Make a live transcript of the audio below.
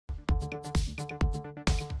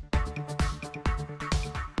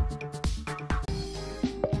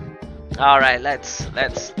Alright, let's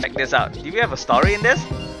check this out. Do we have a story in this?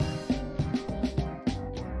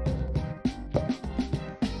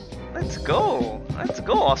 Let's go,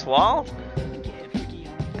 Oswald.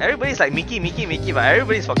 Everybody's like Mickey, but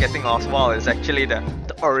everybody's forgetting Oswald is actually the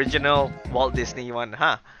original Walt Disney one,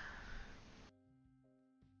 huh?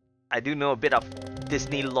 I do know a bit of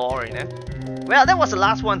Disney lore, you know. Well, that was the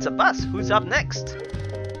last one's a bus. Who's up next?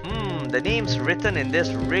 The name's written in this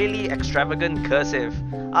really extravagant cursive.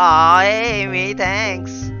 Aw, Amy,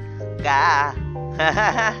 thanks. Gah.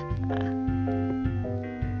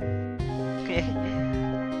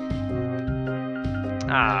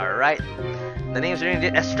 Alright. The name's written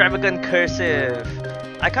in the extravagant cursive.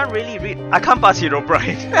 I can't really read. I can't pass Hero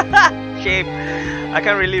Bright. Shame. I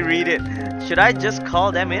can't really read it. Should I just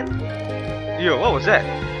call them in? Yo, what was that?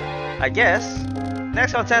 I guess.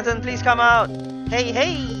 Next contestant, please come out. Hey,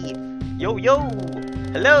 hey! Yo, yo!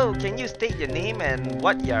 Hello, can you state your name and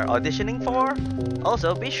what you're auditioning for?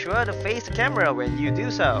 Also, be sure to face the camera when you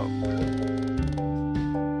do so.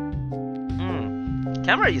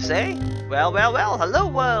 Camera, you say? Well, hello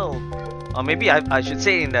world! Or maybe I should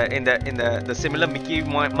say in the similar Mickey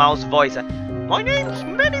Mouse voice. My name's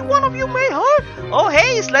many one of you may heard. Oh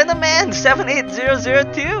hey, Slenderman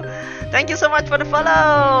 78002. Thank you so much for the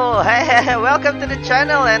follow. Hey, welcome to the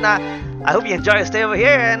channel, and I hope you enjoy your stay over here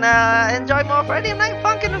and enjoy more Friday Night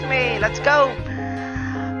Funkin' with me. Let's go.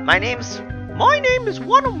 My name is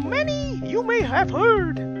one of many you may have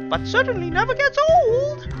heard, but certainly never gets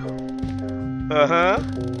old.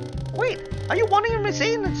 Wait, are you wanting me to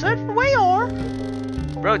say in a certain way or?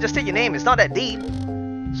 Bro, just take your name. It's not that deep.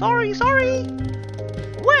 Sorry.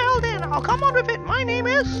 Well then, I'll come on with it. My name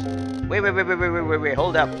is. Wait.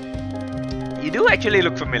 Hold up. You do actually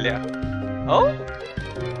look familiar. Oh?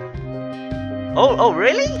 Oh,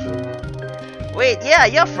 really? Wait, yeah,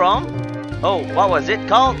 you're from... Oh, what was it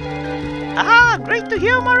called? Aha, great to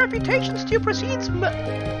hear my reputation still precedes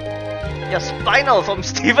You're Spinal from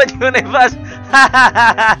Steven Universe.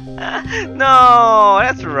 No,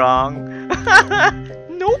 that's wrong.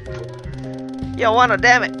 Nope. You're one of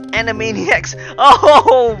them Animaniacs.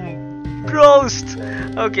 Oh, roast.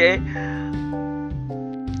 Okay.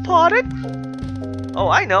 Pardon? Oh,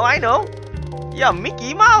 I know. Yeah,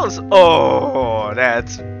 Mickey Mouse! Oh,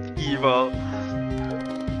 that's evil.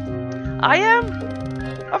 I am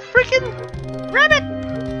a freaking rabbit!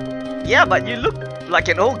 Yeah, but you look like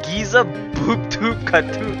an old geezer boob tube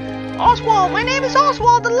cartoon. Oswald! My name is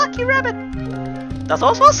Oswald, the lucky rabbit! Does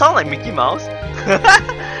Oswald sound like Mickey Mouse?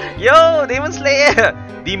 Yo, Demon Slayer!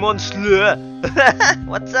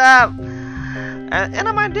 What's up? And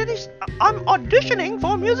I'm auditioning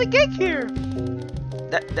for a music gig here.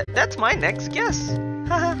 That's my next guess.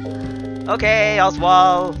 Okay,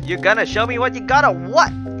 Oswald, you're gonna show me what you got or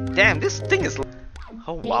what? Damn, this thing is.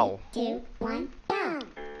 Oh wow. 3, 2, 1, go.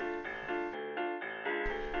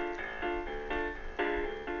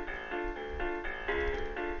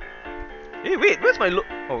 Hey, wait, where's my look?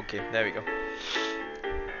 Oh, okay, there we go.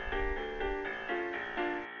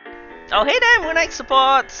 Oh, hey there, Moon Knight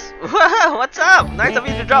supports! What's up? Nice of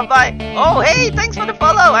you to drop by. Oh, hey, thanks for the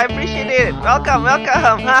follow. I appreciate it. Welcome.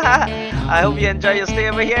 I hope you enjoy your stay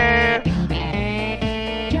over here.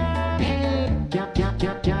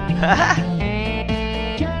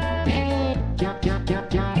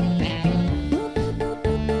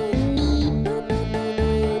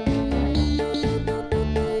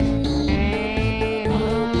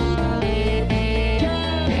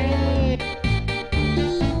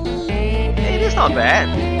 It's not bad.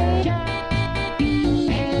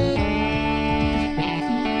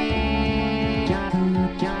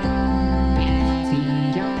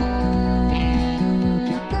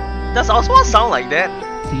 Does Oswald sound like that?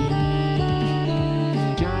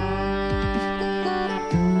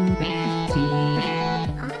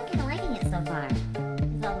 I'm kinda liking it so far.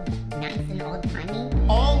 It's all nice and old-timey.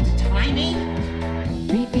 Old-timey?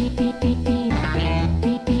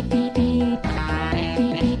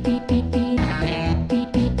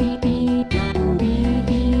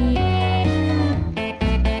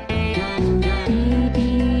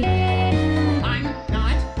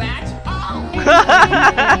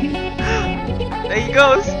 There he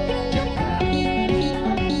goes.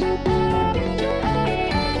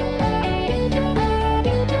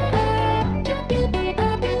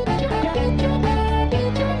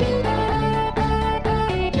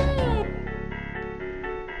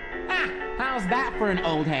 How's that for an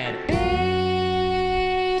old head?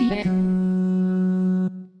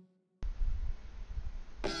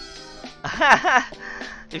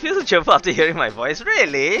 You feel so cheerful after hearing my voice?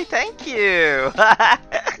 Really? Thank you!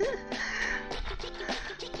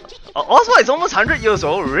 Oswald is almost 100 years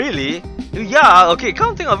old, really? Yeah, okay,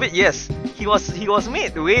 come think of it, yes. He was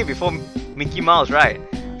made way before Mickey Mouse, right?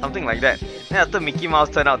 Something like that. Then after Mickey Mouse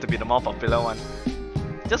turned out to be the more popular one.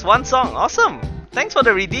 Just one song, awesome! Thanks for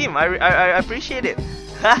the redeem, I appreciate it.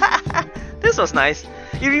 This was nice.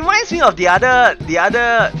 It reminds me of the other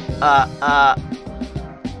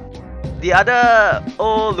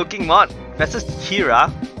old looking mod versus Kira.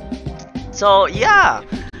 So yeah,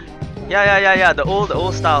 the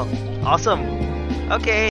old style. Awesome. Okay.